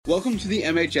Welcome to the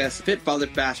MHS Fit Father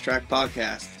Fast Track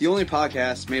podcast, the only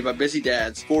podcast made by busy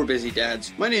dads for busy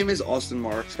dads. My name is Austin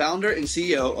Marks, founder and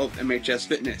CEO of MHS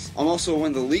Fitness. I'm also one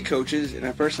of the lead coaches, and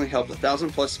I personally helped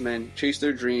 1,000+ men chase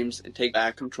their dreams and take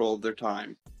back control of their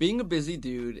time. Being a busy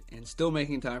dude and still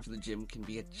making time for the gym can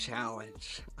be a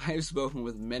challenge. I've spoken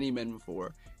with many men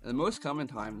before, and the most common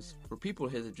times for people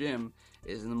to hit the gym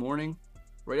is in the morning,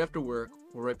 right after work,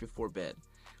 or right before bed.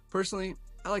 Personally,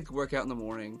 I like to work out in the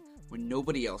morning when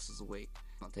nobody else is awake.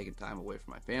 I'm not taking time away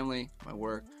from my family, my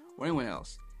work, or anyone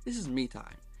else. This is me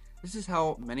time. This is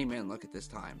how many men look at this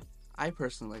time. I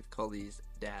personally like to call these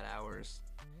dad hours.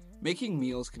 Making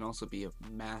meals can also be a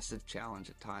massive challenge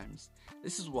at times.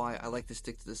 This is why I like to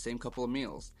stick to the same couple of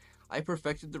meals. I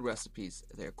perfected the recipes.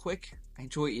 They're quick, I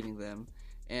enjoy eating them,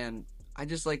 and I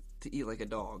just like to eat like a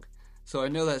dog. So I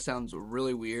know that sounds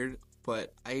really weird,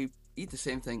 but I eat the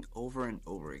same thing over and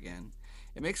over again.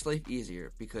 It makes life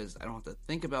easier because I don't have to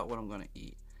think about what I'm going to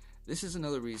eat. This is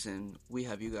another reason we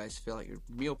have you guys fill out your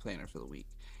meal planner for the week.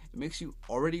 It makes you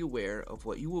already aware of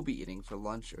what you will be eating for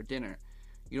lunch or dinner.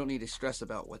 You don't need to stress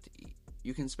about what to eat.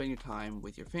 You can spend your time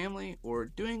with your family or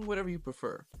doing whatever you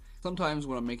prefer. Sometimes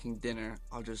when I'm making dinner,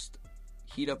 I'll just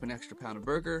heat up an extra pound of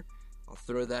burger, I'll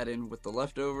throw that in with the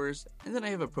leftovers, and then I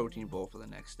have a protein bowl for the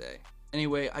next day.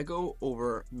 Anyway, I go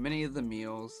over many of the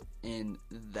meals in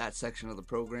that section of the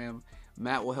program.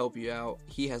 Matt will help you out.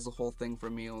 He has the whole thing for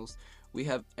meals. We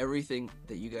have everything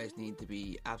that you guys need to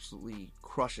be absolutely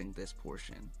crushing this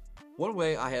portion. One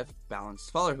way I have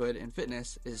balanced fatherhood and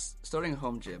fitness is starting a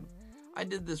home gym. I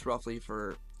did this roughly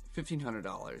for $1,500, and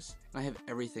I have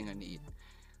everything I need.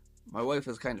 My wife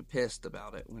was kind of pissed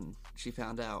about it when she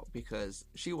found out because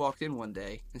she walked in one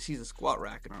day and sees a squat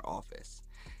rack in our office.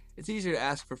 It's easier to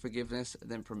ask for forgiveness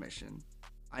than permission.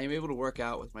 I am able to work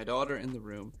out with my daughter in the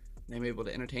room, and I'm able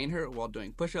to entertain her while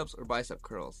doing push-ups or bicep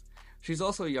curls. She's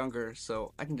also younger,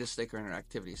 so I can just stick her in her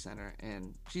activity center,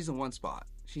 and she's in one spot.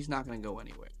 She's not going to go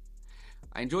anywhere.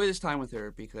 I enjoy this time with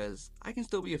her because I can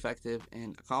still be effective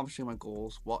in accomplishing my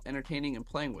goals while entertaining and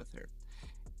playing with her.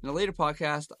 In a later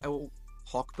podcast, I will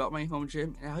talk about my home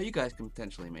gym and how you guys can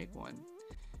potentially make one.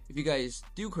 If you guys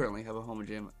do currently have a home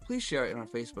gym, please share it in our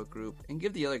Facebook group and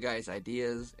give the other guys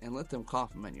ideas and let them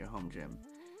compliment your home gym.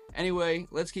 Anyway,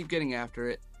 let's keep getting after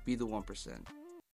it. Be the 1%.